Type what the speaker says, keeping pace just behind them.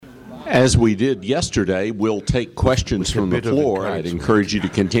As we did yesterday, we'll take questions from the floor. I'd encourage you to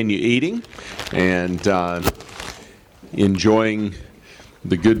continue eating and enjoying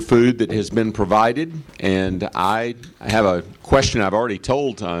the good food that has been provided. And I have a question I've already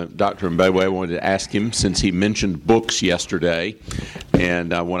told Dr. Mbewe I wanted to ask him, since he mentioned books yesterday.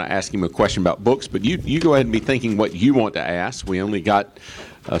 And I want to ask him a question about books. But you go ahead and be thinking what you want to ask. We only got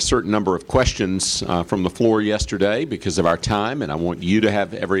a certain number of questions from the floor yesterday because of our time, and I want you to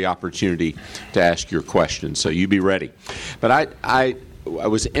have every opportunity to ask your questions, so you be ready. But I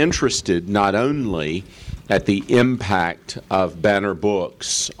was interested not only at the impact of Banner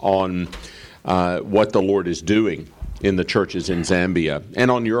Books on what the Lord is doing in the churches in Zambia,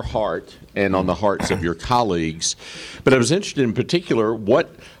 and on your heart and on the hearts of your colleagues, but I was interested in particular what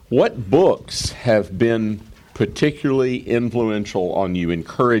books have been particularly influential on you,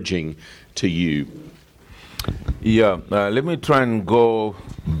 encouraging to you? Yeah, let me try and go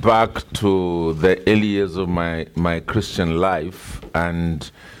back to the early years of my Christian life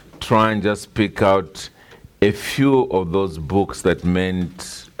and try and just pick out a few of those books that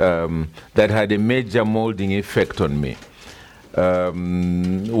that had a major molding effect on me.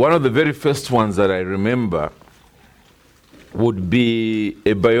 One of the very first ones that I remember would be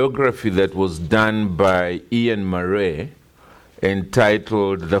a biography that was done by Ian Murray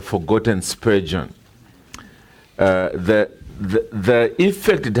entitled The Forgotten Spurgeon. The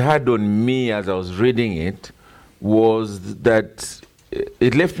effect it had on me as I was reading it was that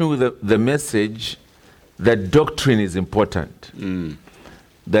it left me with the message that doctrine is important.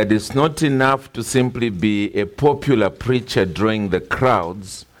 That it's not enough to simply be a popular preacher drawing the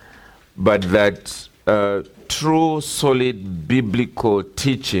crowds, but that true, solid biblical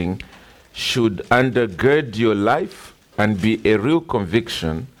teaching should undergird your life and be a real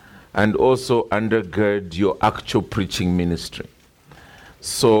conviction, and also undergird your actual preaching ministry.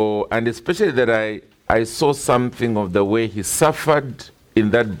 So, and especially that I saw something of the way he suffered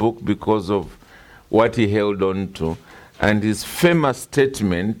in that book because of what he held on to, and his famous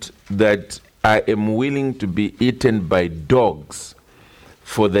statement that I am willing to be eaten by dogs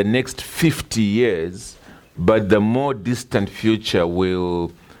for the next 50 years, but the more distant future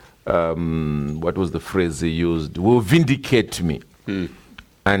will, what was the phrase he used, will vindicate me.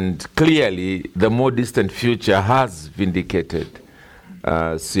 And clearly, the more distant future has vindicated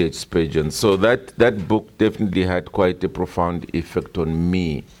C.H. Spurgeon. So that book definitely had quite a profound effect on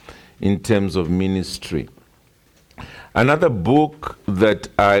me in terms of ministry. Another book that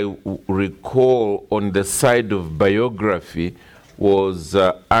I recall on the side of biography was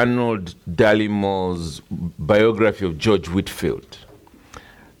Arnold Dallimore's biography of George Whitefield.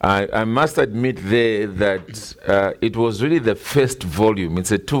 I must admit there that it was really the first volume.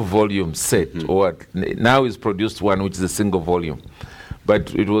 It's a 2-volume set, or now he's produced one which is a single volume.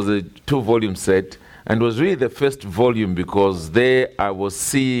 But it was a 2-volume set, and it was really the first volume because there I was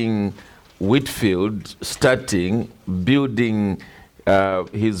seeing Whitefield building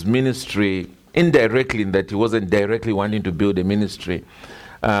his ministry indirectly, in that he wasn't directly wanting to build a ministry,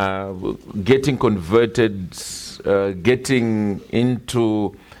 getting converted, getting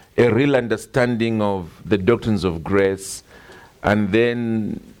into a real understanding of the doctrines of grace, and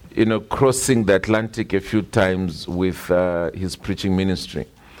then, crossing the Atlantic a few times with his preaching ministry.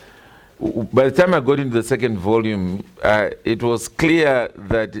 By the time I got into the second volume, it was clear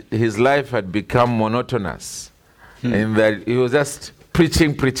that his life had become monotonous, and that he was just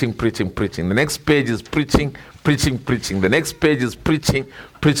preaching. The next page is preaching. The next page is preaching,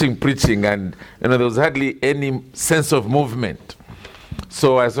 and there was hardly any sense of movement.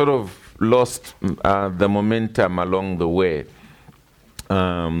 So I sort of lost the momentum along the way.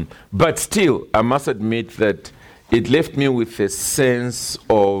 But still, I must admit that it left me with a sense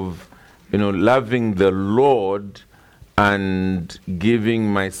of, loving the Lord and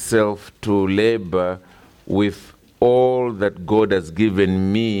giving myself to labor with all that God has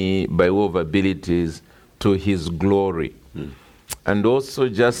given me by way of abilities to His glory. And also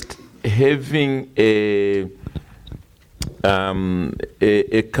just having a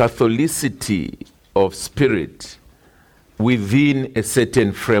Catholicity of spirit within a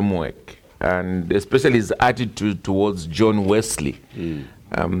certain framework, and especially his attitude towards John Wesley,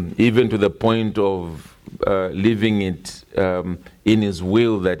 even to the point of leaving it in his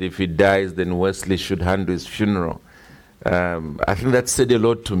will that if he dies, then Wesley should handle his funeral. I think that said a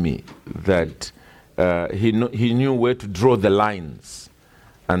lot to me, that he knew where to draw the lines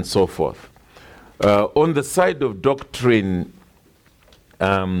and so forth. On the side of doctrine,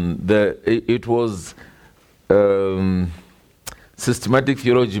 it was systematic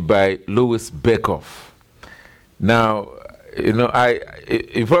theology by Louis Beckhoff. Now,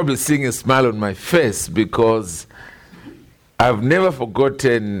 you're probably seeing a smile on my face because I've never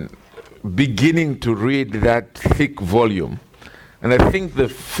forgotten beginning to read that thick volume. And I think the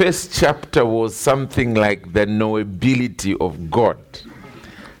first chapter was something like the knowability of God.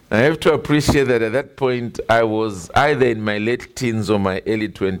 I have to appreciate that at that point I was either in my late teens or my early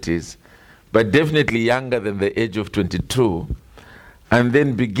 20s, but definitely younger than the age of 22, and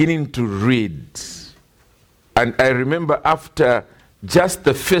then beginning to read. And I remember after just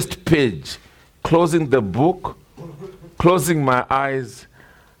the first page, closing the book, closing my eyes,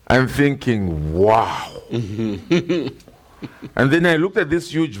 and thinking, wow. And then I looked at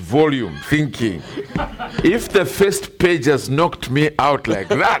this huge volume thinking, if the first page has knocked me out like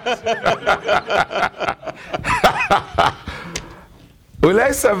that, will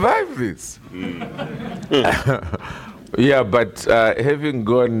I survive this? Yeah, but having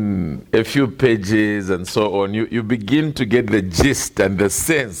gone a few pages and so on, you begin to get the gist and the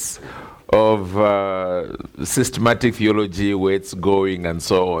sense of systematic theology, where it's going and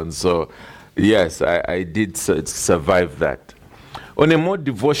so on. So yes, I did survive that. On a more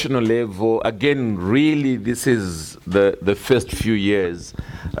devotional level, again, really this is the first few years.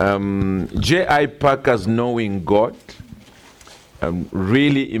 J.I. Packers' Knowing God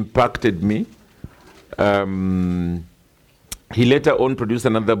really impacted me. He later on produced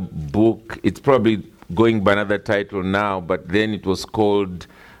another book. It's probably going by another title now, but then it was called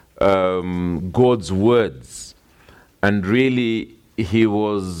God's Words. And really, he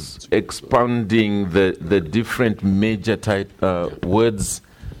was expounding the different major words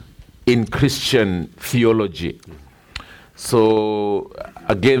in Christian theology. So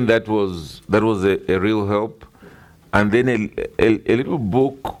again, that was a real help. And then a little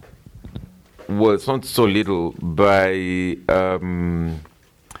book, well, it's not so little, by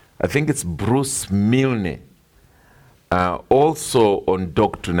I think it's Bruce Milne, also on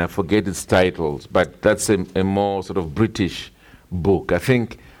doctrine. I forget its titles, but that's a more sort of British book. I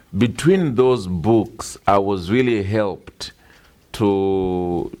think between those books, I was really helped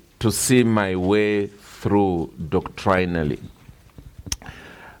to see my way through doctrinally.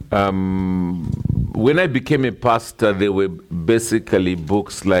 When I became a pastor, there were basically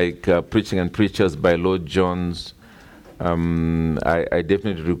books like Preaching and Preachers by Lloyd Jones. I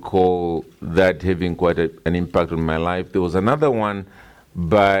definitely recall that having quite an impact on my life. There was another one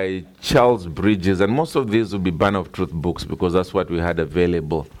by Charles Bridges, and most of these would be Banner of Truth books because that's what we had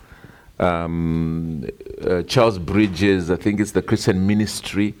available. Charles Bridges, I think it's the Christian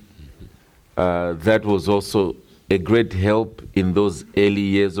Ministry. That was also a great help in those early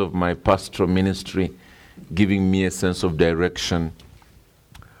years of my pastoral ministry, giving me a sense of direction.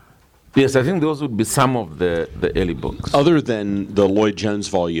 Yes, I think those would be some of the early books. Other than the Lloyd Jones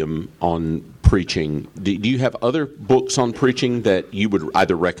volume on preaching, do you have other books on preaching that you would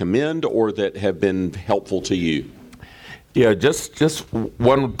either recommend or that have been helpful to you? Yeah, just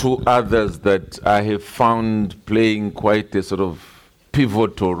one or two others that I have found playing quite a sort of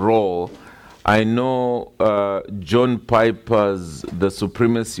pivotal role. I know John Piper's The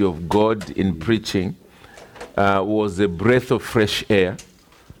Supremacy of God in Preaching was a breath of fresh air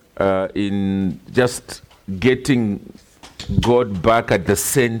in just getting God back at the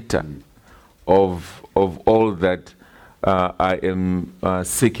center of all that I am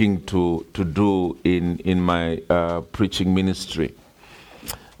seeking to do in my preaching ministry.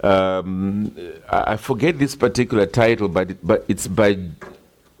 I forget this particular title, but it's by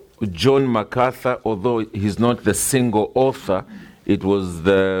John MacArthur, although he's not the single author. It was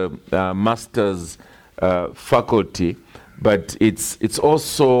the master's faculty, but it's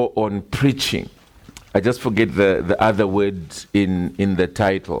also on preaching. I just forget the other word in the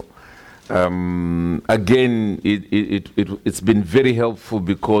title. Again, it's been very helpful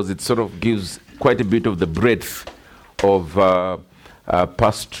because it sort of gives quite a bit of the breadth of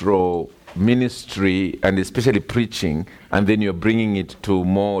pastoral ministry and especially preaching, and then you're bringing it to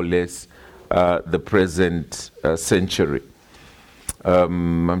more or less the present century.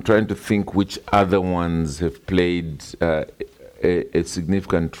 I'm trying to think which other ones have played a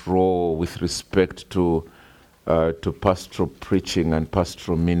significant role with respect to pastoral preaching and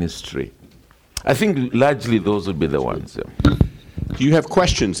pastoral ministry. I think largely those would be the ones. Yeah. Do you have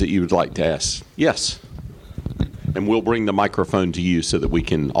questions that you would like to ask? Yes. And we'll bring the microphone to you so that we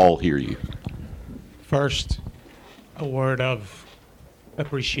can all hear you. First, a word of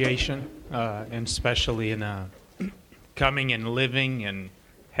appreciation, and especially in coming and living and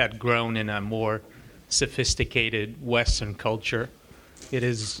had grown in a more sophisticated Western culture. It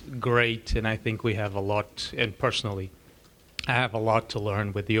is great, and I think we have a lot, and personally, I have a lot to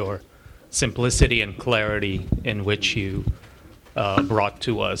learn with your simplicity and clarity in which you brought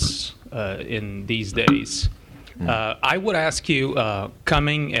to us in these days. I would ask you,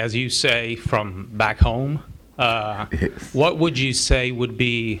 coming, as you say, from back home, Yes. what would you say would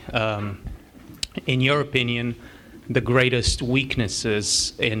be, in your opinion, the greatest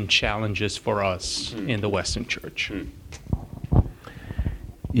weaknesses and challenges for us in the Western Church?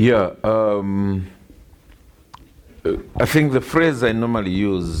 Yeah, I think the phrase I normally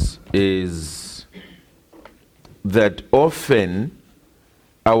use is that often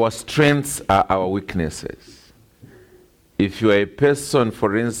our strengths are our weaknesses. If you are a person,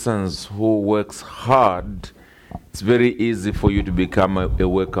 for instance, who works hard, it's very easy for you to become a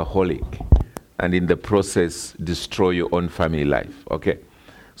workaholic and in the process destroy your own family life. Okay,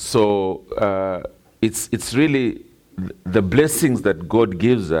 so it's really the blessings that God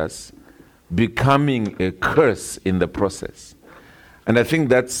gives us becoming a curse in the process. And I think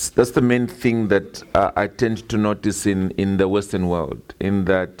that's the main thing that I tend to notice in the Western world, in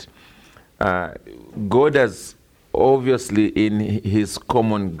that God has obviously in his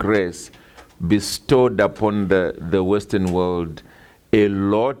common grace bestowed upon the Western world a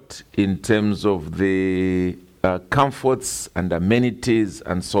lot in terms of the comforts and amenities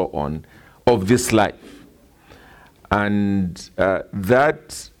and so on of this life. And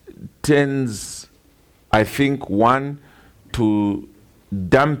that tends, I think, one, to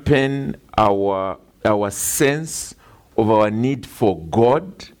dampen our sense of our need for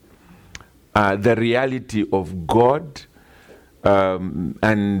God, the reality of God,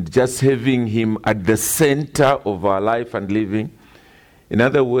 and just having him at the center of our life and living. In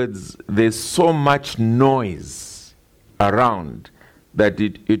other words, there's so much noise around that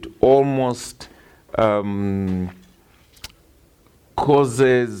it almost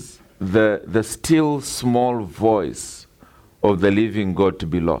causes the still small voice of the living God to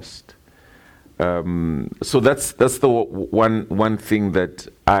be lost. So that's the one thing that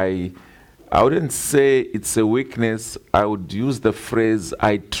I wouldn't say it's a weakness. I would use the phrase,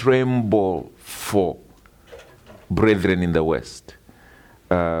 I tremble for brethren in the West,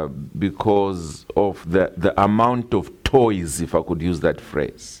 because of the amount of toys, if I could use that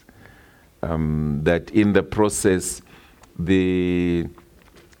phrase, that in the process, the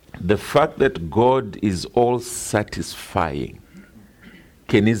fact that God is all satisfying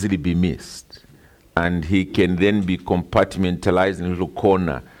can easily be missed, and he can then be compartmentalized in a little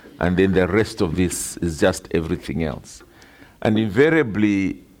corner, and then the rest of this is just everything else. And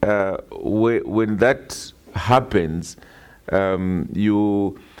invariably, when that happens,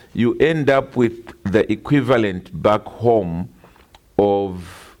 you end up with the equivalent back home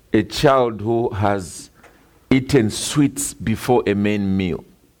of a child who has eaten sweets before a main meal.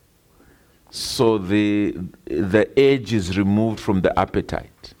 So the edge is removed from the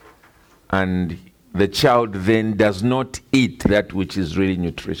appetite, and the child then does not eat that which is really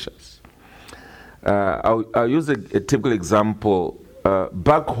nutritious. I'll use a typical example.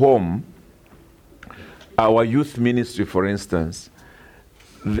 Back home, our youth ministry, for instance,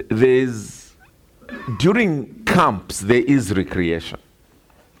 during camps, there is recreation.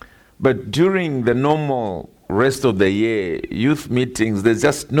 But during the normal rest of the year, youth meetings, there's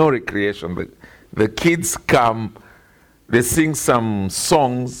just no recreation. The kids come, they sing some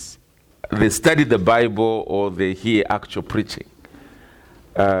songs, they study the Bible, or they hear actual preaching.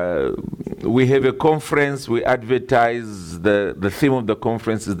 We have a conference, we advertise, the theme of the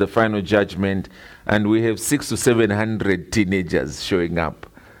conference is the final judgment, and we have 600 to 700 teenagers showing up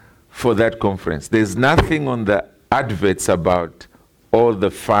for that conference. There's nothing on the adverts about all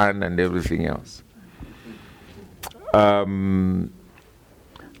the fun and everything else. I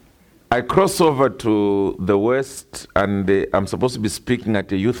cross over to the West, and I'm supposed to be speaking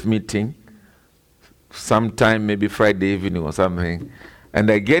at a youth meeting sometime, maybe Friday evening or something. And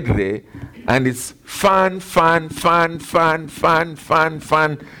I get there, and it's fun,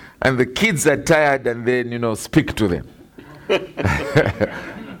 and the kids are tired, and then, speak to them.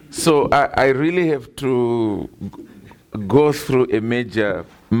 So I really have to go through a major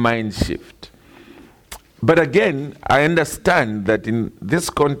mind shift. But again, I understand that in this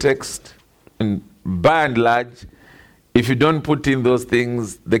context, and by and large, if you don't put in those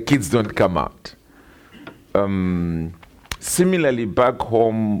things, the kids don't come out. Similarly, back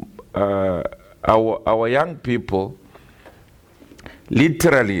home, our young people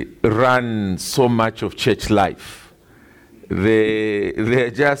literally run so much of church life.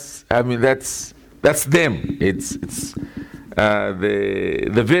 They're just, that's them. It's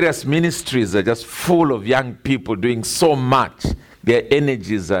the various ministries are just full of young people doing so much. Their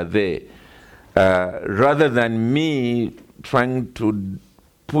energies are there. Rather than me trying to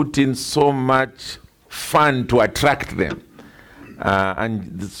put in so much fun to attract them.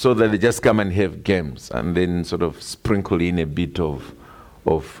 And so that they just come and have games and then sort of sprinkle in a bit of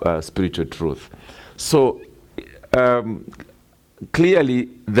spiritual truth. So clearly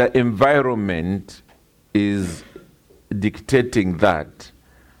the environment is dictating that,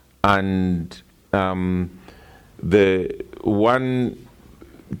 and the one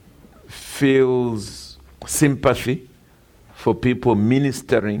feels sympathy for people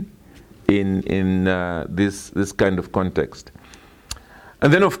ministering in this kind of context.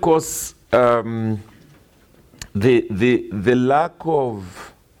 And then, of course, the lack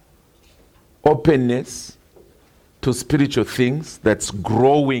of openness to spiritual things that's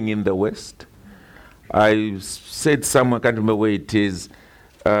growing in the West. I said somewhere, I can't remember where it is.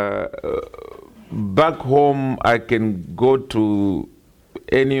 Back home, I can go to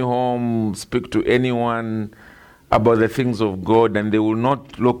any home, speak to anyone about the things of God, and they will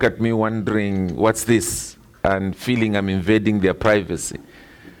not look at me wondering, what's this? And feeling I'm invading their privacy.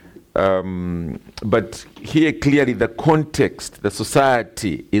 But here clearly the context, the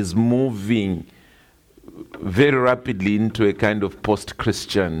society is moving very rapidly into a kind of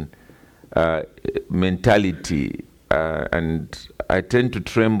post-Christian mentality. And I tend to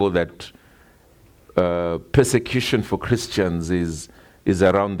tremble that persecution for Christians is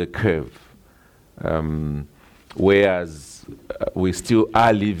around the curve. Whereas we still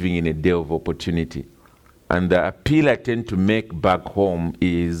are living in a day of opportunity. And the appeal I tend to make back home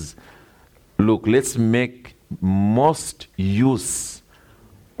is, look, let's make most use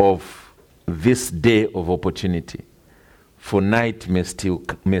of this day of opportunity, for night may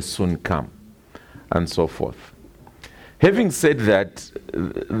soon come, and so forth. Having said that,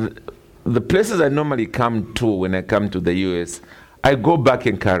 the places I normally come to when I come to the US, I go back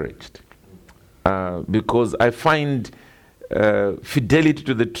encouraged, because I find fidelity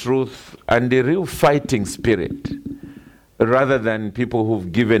to the truth and a real fighting spirit, rather than people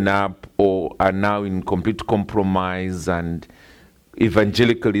who've given up or are now in complete compromise and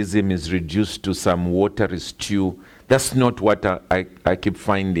evangelicalism is reduced to some watery stew. That's not what I keep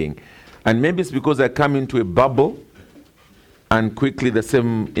finding. And maybe it's because I come into a bubble and quickly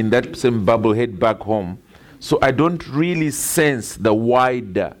in that same bubble head back home. So I don't really sense the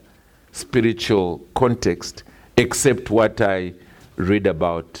wider spiritual context except what I read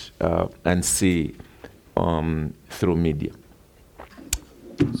about and see through media.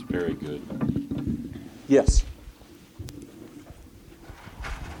 That's very good. Yes.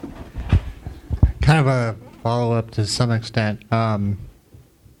 Kind of a follow-up to some extent.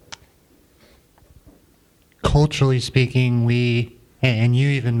 Culturally speaking, and you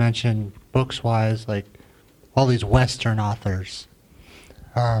even mentioned books-wise, like all these Western authors.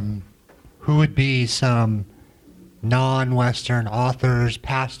 Who would be some non-Western authors,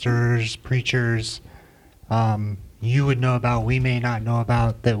 pastors, preachers you would know about, we may not know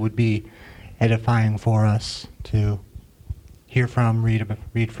about, that would be edifying for us to hear from,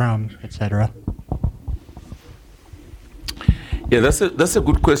 read from, etc.? Yeah, that's a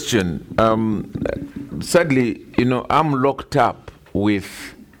good question. Sadly, I'm locked up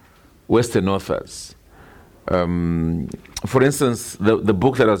with Western authors. For instance, the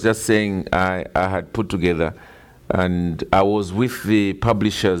book that I was just saying I had put together, and I was with the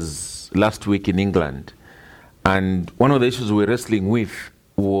publishers last week in England, and one of the issues we're wrestling with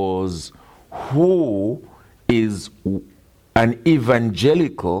was who is an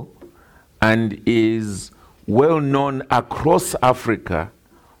evangelical and is well known across Africa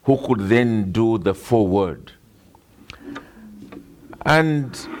who could then do the foreword.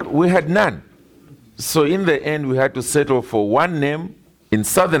 And we had none. So in the end, we had to settle for one name in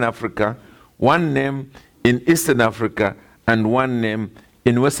Southern Africa, one name in Eastern Africa, and one name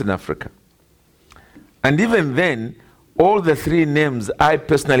in Western Africa. And even then, all the three names I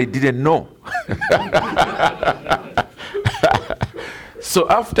personally didn't know. So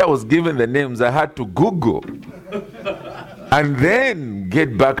after I was given the names, I had to Google and then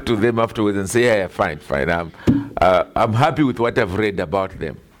get back to them afterwards and say, yeah, fine. I'm happy with what I've read about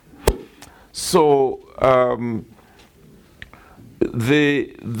them. So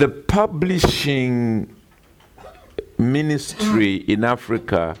the publishing ministry in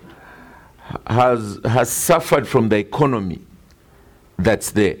Africa has suffered from the economy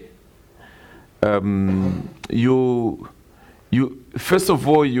that's there. First of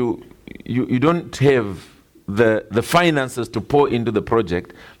all, you don't have the finances to pour into the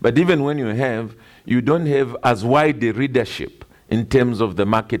project, but even when you have, you don't have as wide a readership in terms of the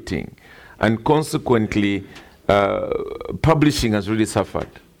marketing, and consequently, publishing has really suffered.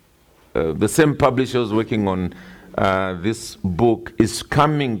 The same publishers working on this book, is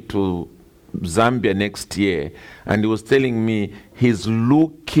coming to Zambia next year, and he was telling me he's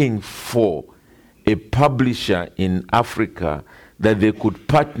looking for a publisher in Africa that they could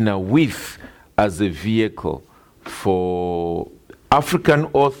partner with as a vehicle for African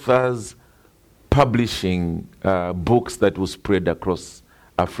authors publishing books that will spread across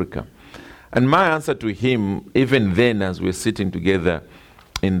Africa. And my answer to him, even then as we're sitting together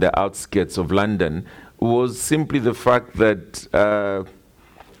in the outskirts of London, was simply the fact that,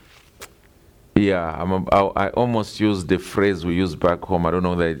 I almost used the phrase we use back home. I don't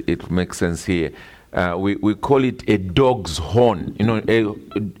know that it makes sense here. We call it a dog's horn. You know,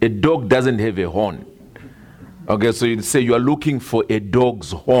 a dog doesn't have a horn. Okay, so you'd say you are looking for a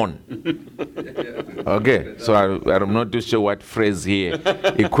dog's horn. Okay, so I'm not too sure what phrase here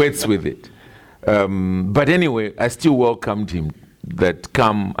equates with it. But anyway, I still welcomed him that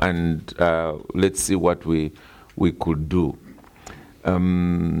come and let's see what we could do.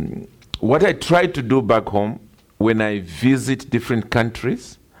 What I try to do back home when I visit different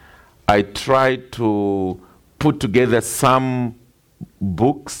countries, I try to put together some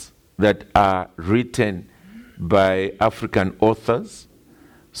books that are written by African authors,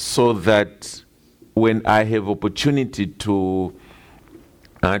 so that when I have opportunity to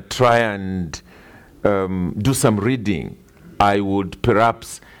try and do some reading, I would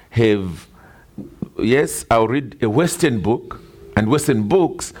perhaps have, yes, I'll read a Western book and Western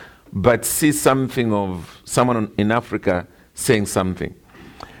books, but see something of someone in Africa saying something.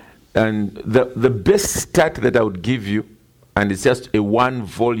 And the best start that I would give you, and it's just a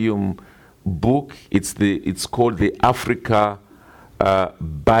 1-volume book, it's called the Africa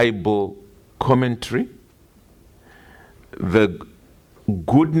Bible Commentary. The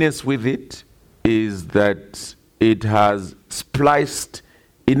goodness with it is that it has spliced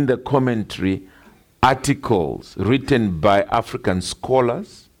in the commentary articles written by African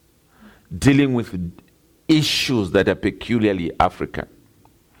scholars dealing with issues that are peculiarly African.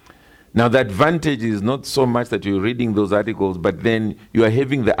 Now, the advantage is not so much that you're reading those articles, but then you are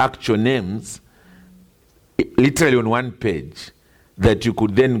having the actual names literally on one page that you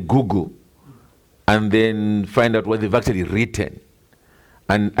could then Google and then find out what they've actually written.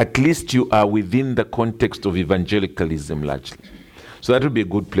 And at least you are within the context of evangelicalism largely. So that would be a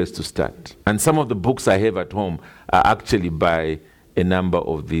good place to start. And some of the books I have at home are actually by a number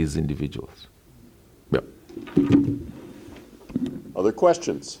of these individuals. Yeah. Other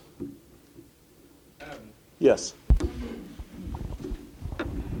questions? Yes.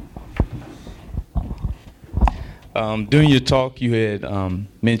 During your talk, you had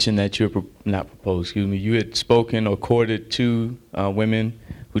mentioned that you had spoken or courted 2 women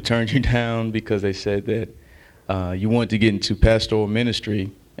who turned you down because they said that you wanted to get into pastoral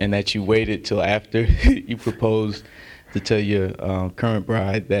ministry, and that you waited till after you proposed to tell your current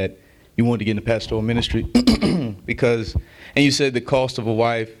bride that you wanted to get into pastoral ministry and you said the cost of a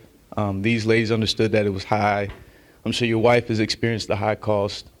wife, these ladies understood that it was high. I'm sure your wife has experienced the high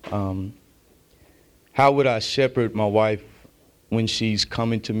cost. How would I shepherd my wife when she's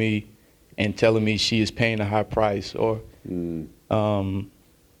coming to me and telling me she is paying a high price? Or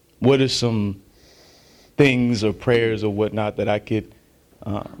what are some things or prayers or whatnot that I could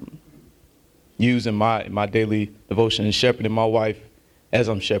use in my daily devotion and shepherding my wife as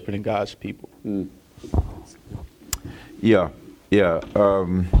I'm shepherding God's people? Yeah.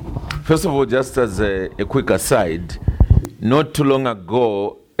 First of all, just as a quick aside, not too long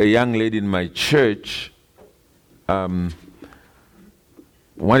ago, a young lady in my church wanted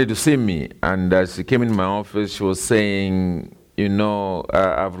to see me, and as she came in my office, she was saying,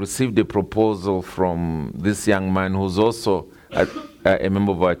 I've received a proposal from this young man who's also a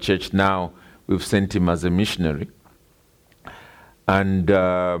member of our church now. We've sent him as a missionary. And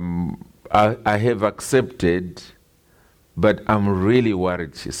I have accepted, but I'm really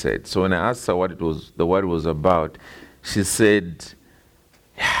worried, she said. So when I asked her what it was about, she said,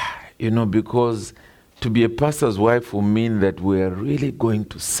 because to be a pastor's wife will mean that we're really going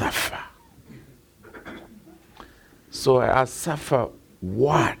to suffer. So I asked, suffer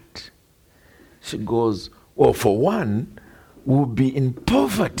what? She goes, well, for one, we'll be in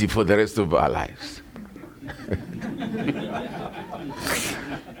poverty for the rest of our lives.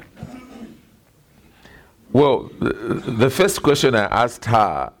 Well, the first question I asked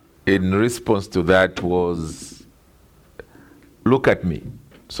her in response to that was, look at me.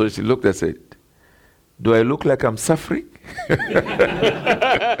 So she looked and said, do I look like I'm suffering?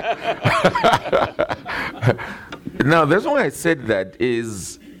 Now, the reason why I said that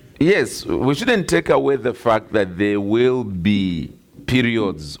is, yes, we shouldn't take away the fact that there will be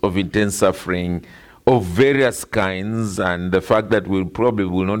periods of intense suffering of various kinds, and the fact that we probably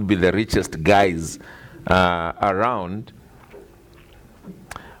will not be the richest guys around.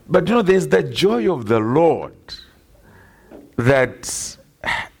 But there's the joy of the Lord that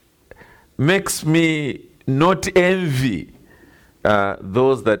makes me not envy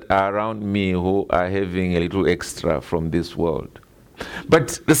those that are around me who are having a little extra from this world.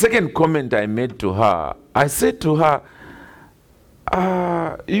 But the second comment I made to her, I said to her,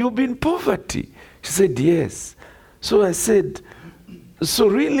 you've been in poverty. She said, yes. So I said, so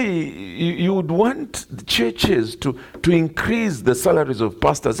really, you would want the churches to increase the salaries of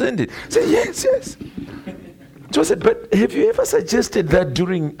pastors, isn't it? She said, yes, yes. So I said, but have you ever suggested that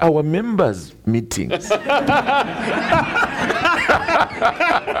during our members' meetings?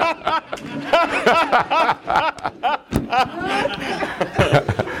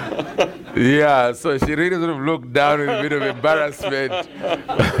 Yeah, so she really sort of looked down with a bit of embarrassment.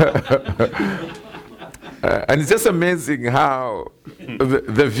 And it's just amazing how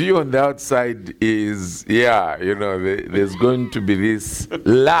the view on the outside is, there's going to be this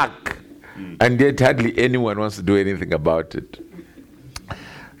lack, and yet hardly anyone wants to do anything about it.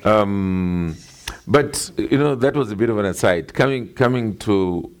 But, that was a bit of an aside. Coming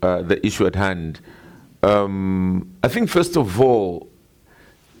to the issue at hand, I think, first of all,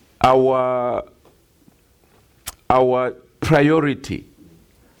 our priority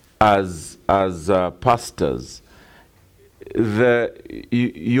as pastors,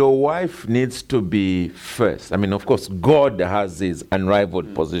 your wife needs to be first. I mean, of course, God has his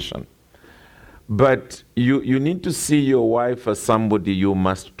unrivaled position. But you need to see your wife as somebody you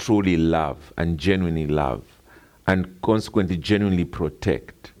must truly love and genuinely love, and consequently genuinely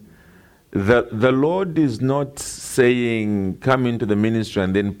protect. The Lord is not saying, come into the ministry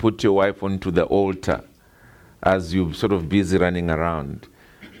and then put your wife onto the altar as you're sort of busy running around.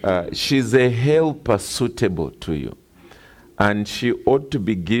 She's a helper suitable to you, and she ought to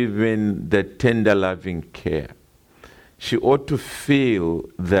be given the tender, loving care. She ought to feel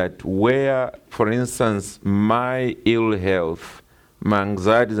that where, for instance, my ill health, my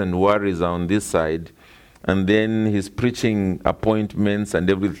anxieties and worries are on this side, and then his preaching appointments and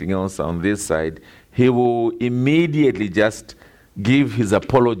everything else on this side, he will immediately just give his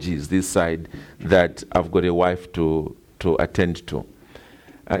apologies this side that I've got a wife to attend to.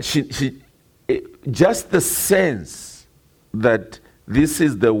 Just the sense that this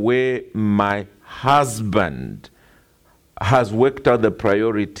is the way my husband has worked out the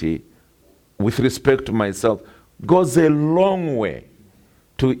priority with respect to myself goes a long way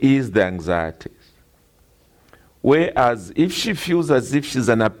to ease the anxieties. Whereas if she feels as if she's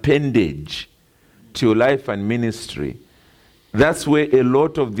an appendage to your life and ministry, that's where a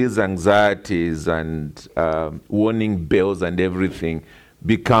lot of these anxieties and warning bells and everything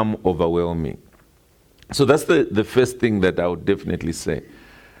become overwhelming. So that's the first thing that I would definitely say.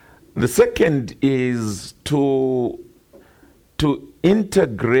 The second is to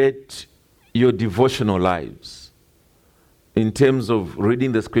integrate your devotional lives in terms of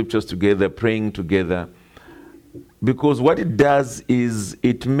reading the scriptures together, praying together, because what it does is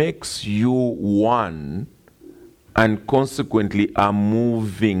it makes you one, and consequently are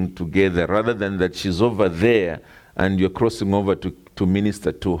moving together, rather than that she's over there and you're crossing over to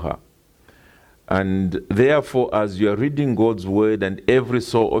minister to her. And therefore, as you're reading God's word and every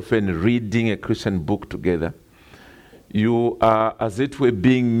so often reading a Christian book together, you are, as it were,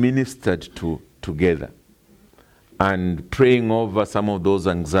 being ministered to together and praying over some of those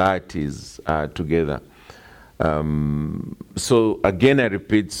anxieties together. So again, I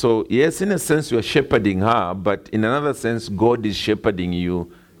repeat, so yes, in a sense you are shepherding her, but in another sense, God is shepherding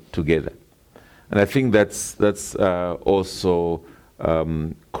you together. And I think that's also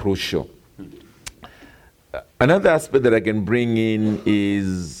crucial. Another aspect that I can bring in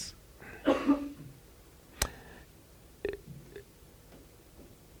is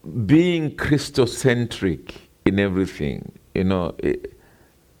being Christocentric in everything.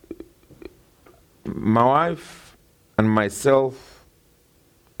 My wife and myself,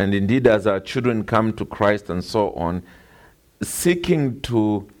 and indeed as our children come to Christ and so on, seeking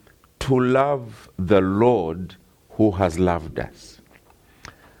to love the Lord who has loved us.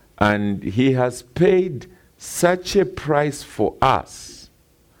 And he has paid such a price for us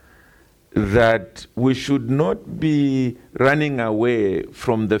that we should not be running away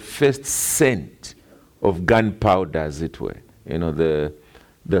from the first scent of gunpowder, as it were,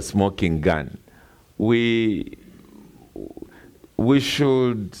 the smoking gun. We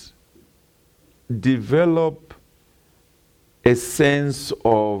should develop a sense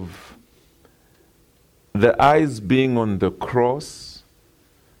of the eyes being on the cross,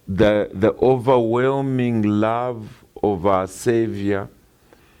 the overwhelming love of our Savior,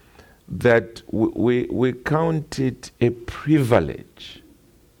 that we count it a privilege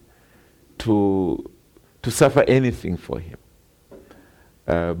to suffer anything for him.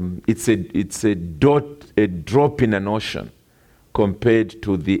 It's a drop in an ocean compared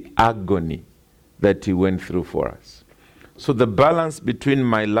to the agony that he went through for us. So the balance between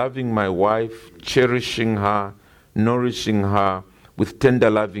my loving my wife, cherishing her, nourishing her with tender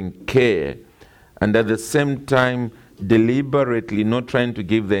loving care, and at the same time deliberately not trying to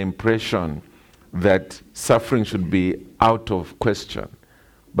give the impression that suffering should be out of question,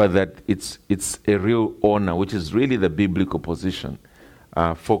 but that it's a real honor, which is really the biblical position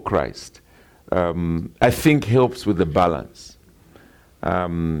for Christ, I think helps with the balance.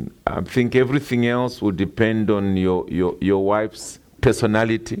 I think everything else will depend on your wife's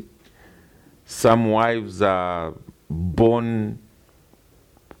personality. Some wives are born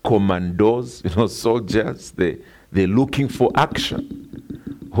commandos, soldiers. They're looking for action,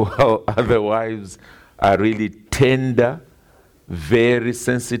 while other wives are really tender, very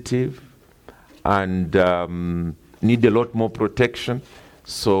sensitive, and need a lot more protection.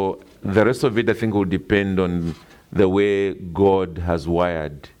 So the rest of it, I think, will depend on the way God has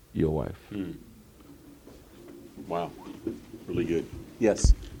wired your wife. Wow, really good.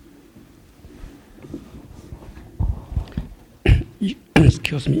 Yes.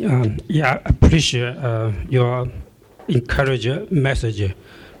 Excuse me. I appreciate your encouraging message.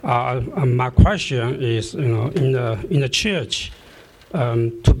 My question is, in the church,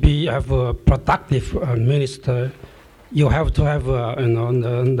 to have a productive minister, you have to have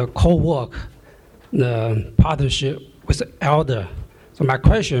the co-work, the partnership with the elder. So my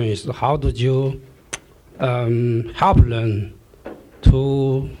question is, how did you help them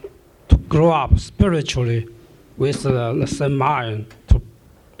to grow up spiritually with the same mind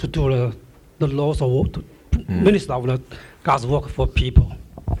to do the Lord's work, to minister of the God's work for people?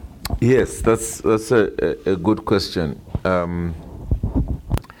 Yes, that's a good question.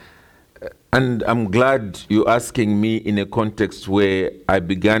 And I'm glad you're asking me in a context where I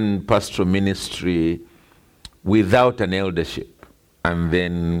began pastoral ministry without an eldership, and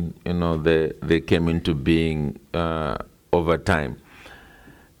then they came into being over time.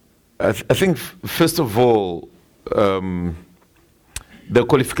 I think first of all, the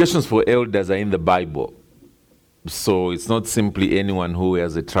qualifications for elders are in the Bible, so it's not simply anyone who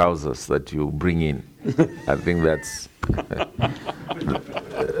wears the trousers that you bring in. I think that's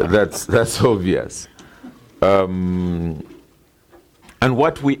obvious. And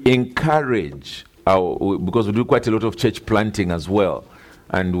what we encourage, because we do quite a lot of church planting as well,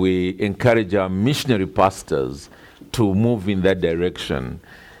 and we encourage our missionary pastors to move in that direction,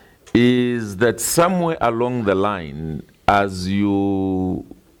 is that somewhere along the line, as you,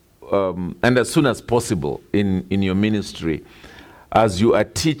 and as soon as possible in your ministry, as you are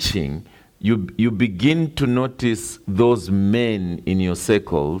teaching, you begin to notice those men in your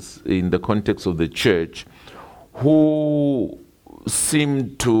circles, in the context of the church, who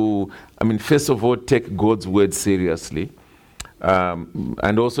seem to, first of all, take God's word seriously,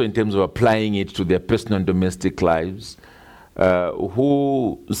 and also in terms of applying it to their personal and domestic lives,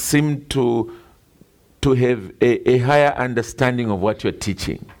 who seem to have a higher understanding of what you're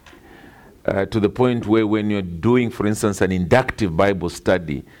teaching, to the point where when you're doing, for instance, an inductive Bible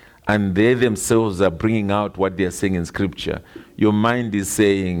study, and they themselves are bringing out what they are saying in Scripture, your mind is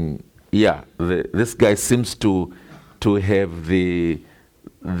saying, this guy seems to have the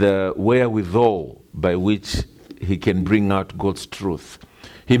wherewithal by which he can bring out God's truth.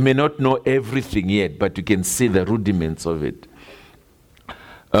 He may not know everything yet, but you can see the rudiments of it.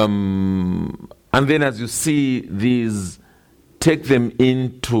 And then as you see these, take them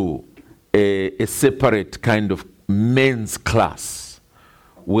into a separate kind of men's class,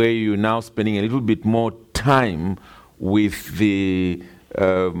 where you're now spending a little bit more time with the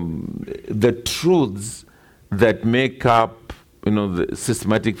truths that make up, the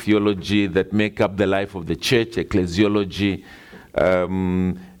systematic theology that make up the life of the church, ecclesiology,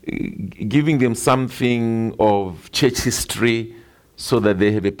 giving them something of church history so that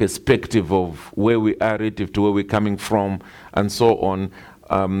they have a perspective of where we are relative to where we're coming from, and so on.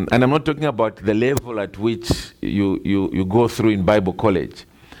 And I'm not talking about the level at which you go through in Bible college,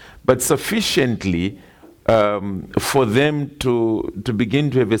 but sufficiently for them to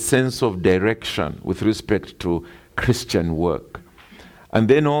begin to have a sense of direction with respect to Christian work. And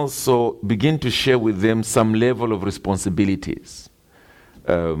then also begin to share with them some level of responsibilities,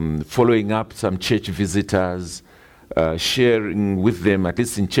 following up some church visitors, sharing with them, at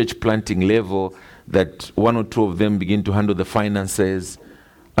least in church planting level, that one or two of them begin to handle the finances,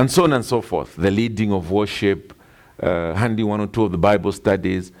 and so on and so forth. The leading of worship, handling one or two of the Bible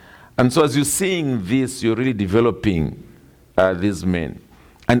studies. And so as you're seeing this, you're really developing these men.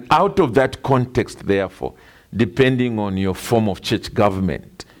 And out of that context, therefore, depending on your form of church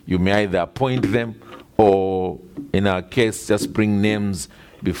government, you may either appoint them or, in our case, just bring names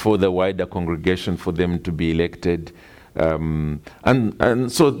before the wider congregation for them to be elected.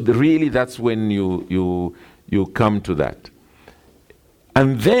 And so really that's when you come to that.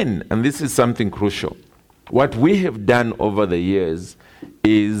 And then, and this is something crucial, what we have done over the years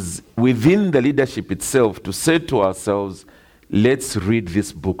is within the leadership itself to say to ourselves, let's read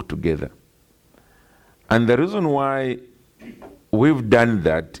this book together. And the reason why we've done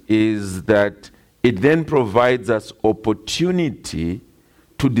that is that it then provides us opportunity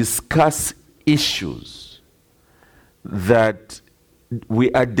to discuss issues that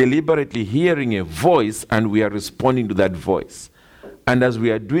we are deliberately hearing a voice and we are responding to that voice. And as we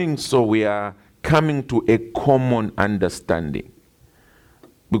are doing so, we are coming to a common understanding.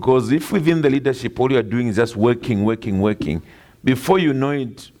 Because if within the leadership all you are doing is just working, before you know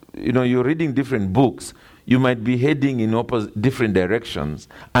it, you're reading different books, you might be heading in different directions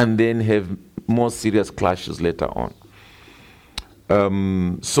and then have more serious clashes later on.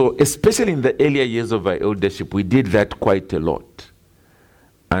 So especially in the earlier years of our eldership, we did that quite a lot.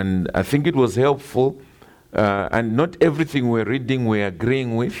 And I think it was helpful. And not everything we're reading we're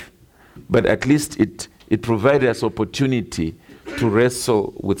agreeing with, but at least it provided us opportunity to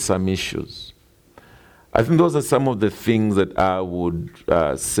wrestle with some issues. I think those are some of the things that I would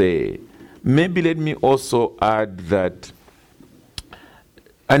say. Maybe let me also add that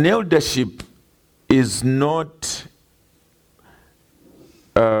an eldership is not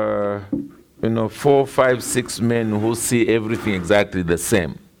 4, 5, 6 men who see everything exactly the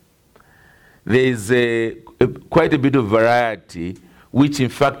same. There is quite a bit of variety, which in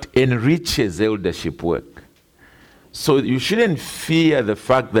fact enriches eldership work. So you shouldn't fear the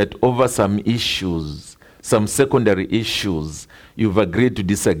fact that over some issues, some secondary issues, you've agreed to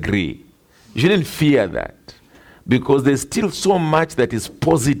disagree. You shouldn't fear that, because there's still so much that is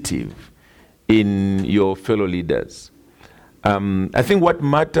positive in your fellow leaders. I think what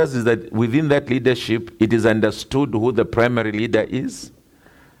matters is that within that leadership, it is understood who the primary leader is,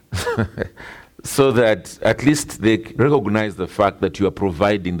 so that at least they recognize the fact that you are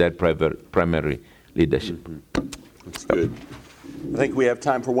providing that primary leadership. Mm-hmm. That's good. I think we have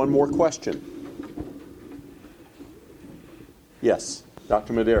time for one more question. Yes,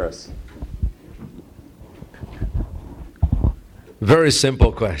 Dr. Medeiros. Very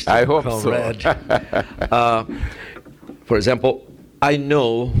simple question. I hope Conrad. so. For example, I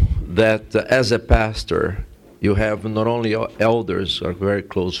know that as a pastor, you have not only your elders or very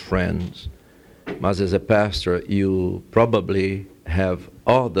close friends, but as a pastor, you probably have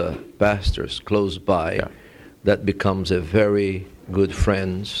other pastors close by that becomes a very good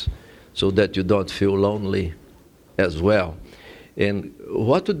friends, so that you don't feel lonely as well. And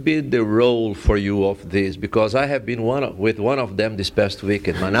what would be the role for you of this? Because I have been with one of them this past week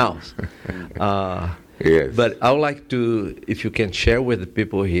in Manaus. Yes. But I would like to, if you can share with the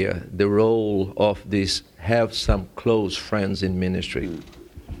people here, the role of this, have some close friends in ministry.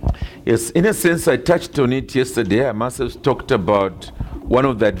 Yes, in a sense, I touched on it yesterday. I must have talked about one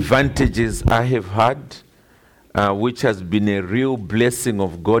of the advantages I have had, which has been a real blessing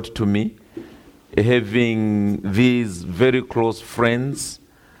of God to me, having these very close friends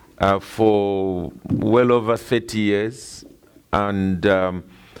for well over 30 years, and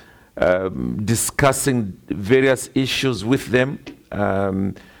discussing various issues with them.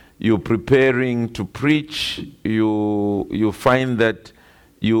 You're preparing to preach, you find that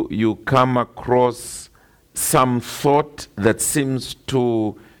you come across some thought that seems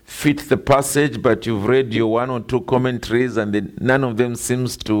to fit the passage, but you've read your 1 or 2 commentaries and none of them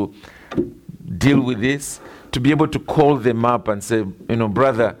seems to deal with this. To be able to call them up and say,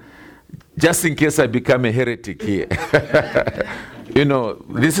 brother, just in case I become a heretic here,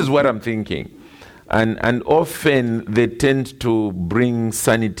 this is what I'm thinking. And often they tend to bring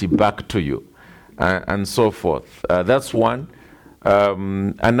sanity back to you, and so forth. That's one.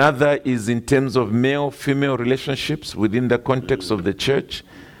 Another is in terms of male-female relationships within the context of the church.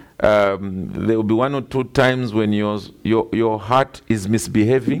 There will be 1 or 2 times when your heart is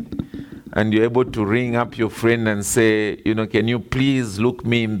misbehaving, and you're able to ring up your friend and say, can you please look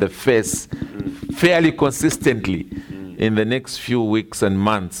me in the face fairly consistently in the next few weeks and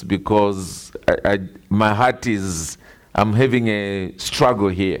months, because my heart I'm having a struggle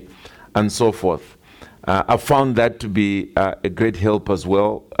here, and so forth. I found that to be a great help as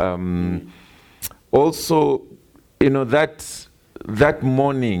well. Also, that that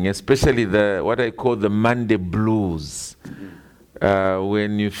morning, especially what I call the Monday blues,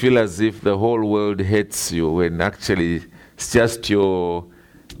 when you feel as if the whole world hates you, when actually it's just your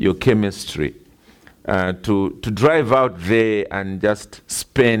chemistry. To drive out there and just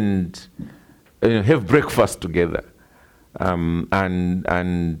spend, have breakfast together,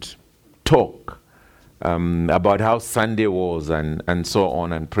 and talk about how Sunday was and so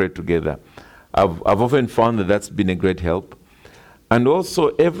on, and pray together. I've often found that that's been a great help. And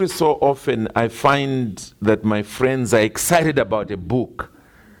also, every so often, I find that my friends are excited about a book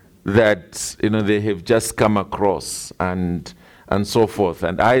that they have just come across and so forth.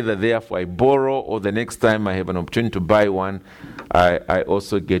 And either therefore I borrow, or the next time I have an opportunity to buy one, I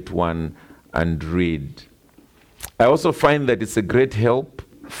also get one and read. I also find that it's a great help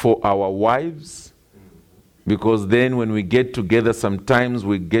for our wives, because then when we get together, sometimes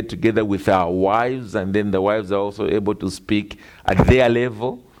we get together with our wives, and then the wives are also able to speak at their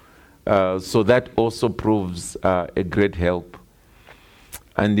level. So that also proves a great help.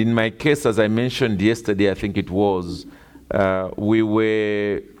 And in my case, as I mentioned yesterday, I think it was, we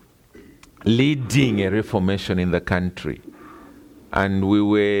were leading a reformation in the country. And we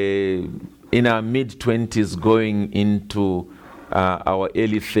were in our mid-20s going into our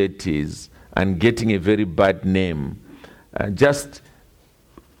early 30s and getting a very bad name. Just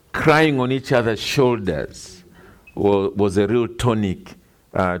crying on each other's shoulders was a real tonic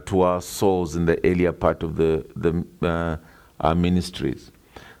to our souls in the earlier part of our ministries.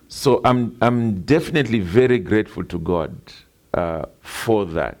 So I'm definitely very grateful to God for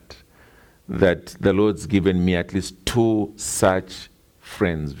that the Lord's given me at least 2 such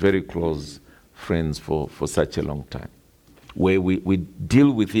friends, very close friends for such a long time, where we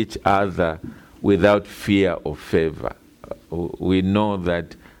deal with each other without fear or favor. We know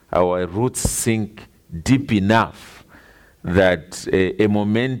that our roots sink deep enough that a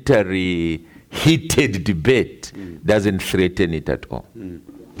momentary heated debate doesn't threaten it at all.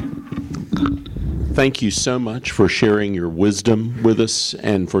 Thank you so much for sharing your wisdom with us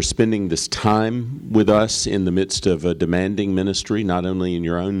and for spending this time with us in the midst of a demanding ministry, not only in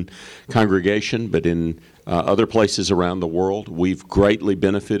your own congregation, but in other places around the world. We've greatly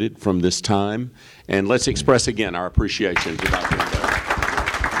benefited from this time. And let's express again our appreciation to Dr. Mbewe.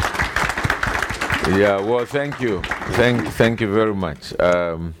 Yeah, well, thank you. Thank you very much.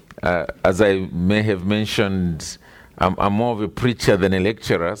 As I may have mentioned, I'm more of a preacher than a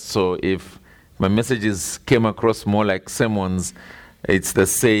lecturer, so if my messages came across more like sermons, it's the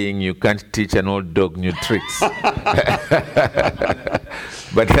saying, you can't teach an old dog new tricks.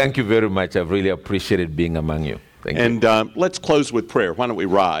 But thank you very much. I've really appreciated being among you. Thank you. And let's close with prayer. Why don't we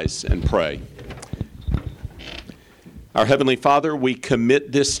rise and pray? Our Heavenly Father, we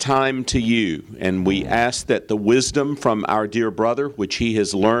commit this time to you, and we ask that the wisdom from our dear brother, which he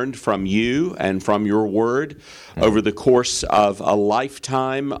has learned from you and from your word over the course of a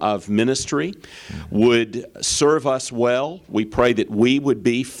lifetime of ministry, would serve us well. We pray that we would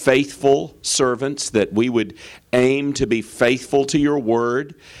be faithful servants, that we would aim to be faithful to your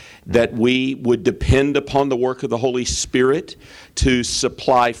word, that we would depend upon the work of the Holy Spirit to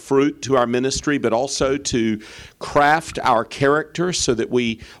supply fruit to our ministry, but also to craft our character so that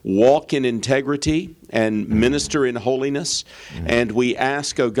we walk in integrity and minister in holiness. And we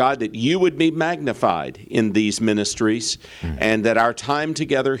ask, oh God, that you would be magnified in these ministries and that our time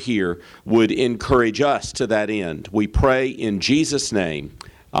together here would encourage us to that end. We pray in Jesus' name.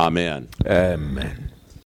 Amen. Amen.